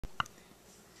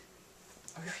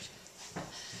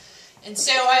And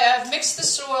so I've mixed the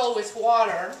soil with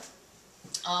water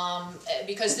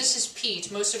because this is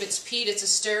peat. Most of it's peat. It's a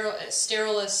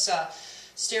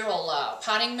sterile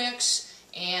potting mix,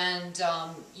 and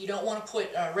you don't want to put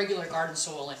regular garden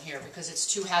soil in here because it's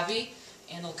too heavy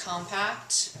and it'll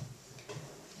compact.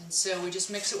 And so we just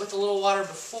mix it with a little water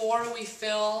before we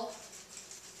fill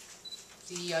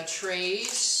the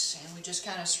trays, and we just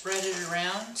kind of spread it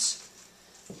around.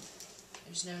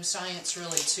 There's no science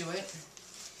really to it.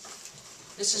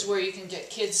 This is where you can get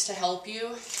kids to help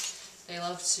you. They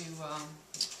love to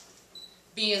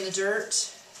be in the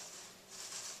dirt.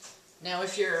 Now,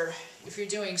 if you're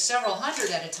doing several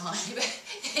hundred at a time,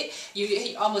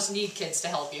 you almost need kids to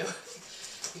help you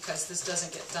because this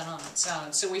doesn't get done on its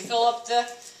own. So we fill up the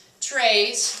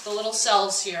trays, the little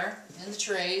cells here in the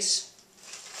trays.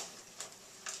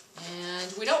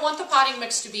 And we don't want the potting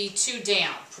mix to be too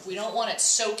damp. We don't want it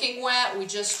soaking wet. We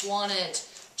just want it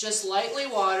just lightly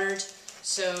watered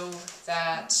so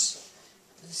that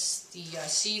the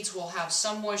seeds will have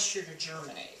some moisture to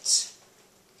germinate.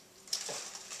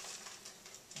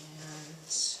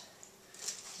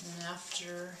 And then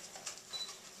after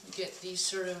we get these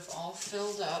sort of all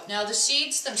filled up. Now the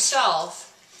seeds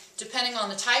themselves, depending on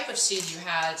the type of seed you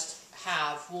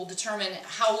have, will determine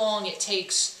how long it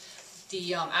takes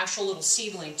the actual little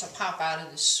seedling to pop out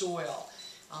of the soil.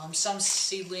 Some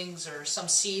seedlings or some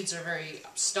seeds are very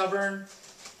stubborn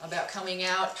about coming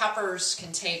out. Peppers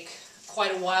can take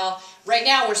quite a while. Right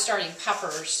now we're starting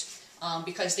peppers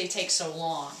because they take so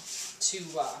long to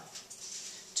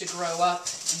grow up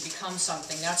and become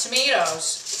something. Now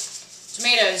tomatoes,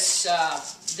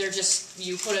 they're just,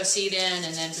 you put a seed in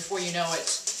and then before you know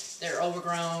it, they're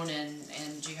overgrown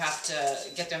and you have to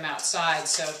get them outside.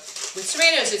 So with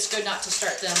tomatoes, it's good not to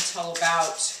start them till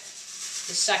about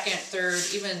the 2nd,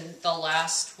 3rd, even the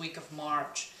last week of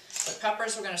March. But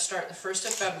peppers, we're going to start the 1st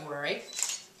of February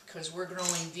because we're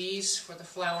growing these for the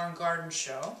Flower and Garden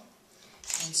Show.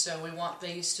 And so we want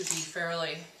these to be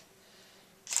fairly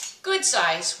good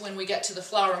size when we get to the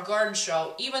Flower and Garden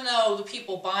Show, even though the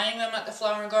people buying them at the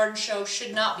Flower and Garden Show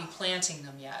should not be planting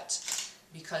them yet,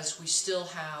 because we still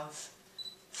have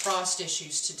frost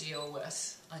issues to deal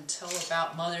with until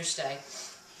about Mother's Day.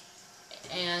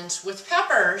 And with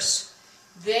peppers,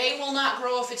 they will not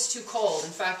grow if it's too cold. In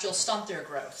fact, you'll stunt their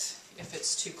growth if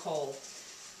it's too cold.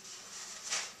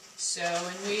 So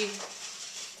when we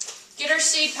get our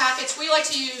seed packets, I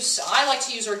like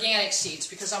to use organic seeds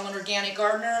because I'm an organic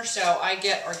gardener, so I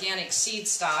get organic seed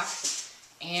stock,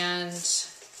 and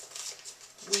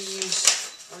we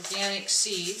use organic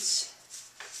seeds.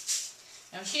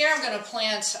 Now here I'm going to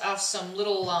plant some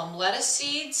little lettuce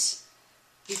seeds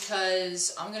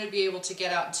because I'm going to be able to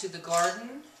get out into the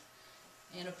garden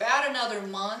in about another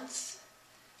month,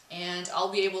 and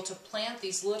I'll be able to plant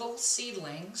these little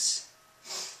seedlings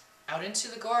out into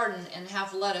the garden and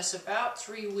have lettuce about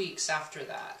 3 weeks after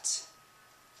that.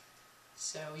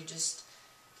 So we just...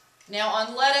 Now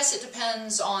on lettuce, it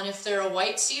depends on if they're a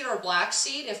white seed or a black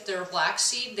seed. If they're a black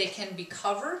seed, they can be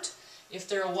covered. If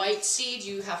they're a white seed,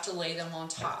 you have to lay them on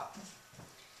top.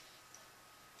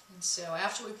 And so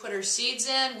after we put our seeds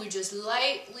in, we just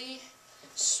lightly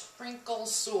sprinkle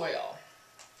soil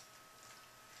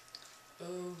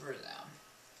over them.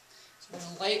 So we're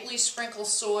going to lightly sprinkle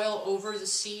soil over the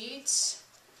seeds.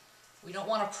 We don't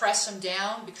want to press them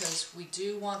down because we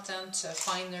do want them to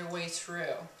find their way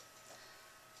through.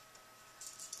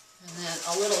 And then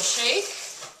a little shake.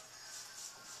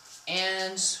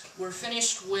 And we're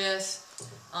finished with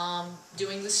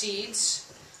doing the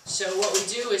seeds. So what we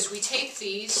do is we take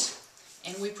these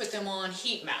and we put them on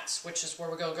heat mats, which is where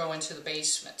we're going to go into the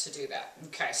basement to do that.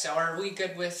 Okay, so are we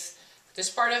good with this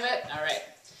part of it? All right,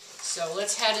 so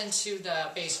let's head into the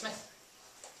basement.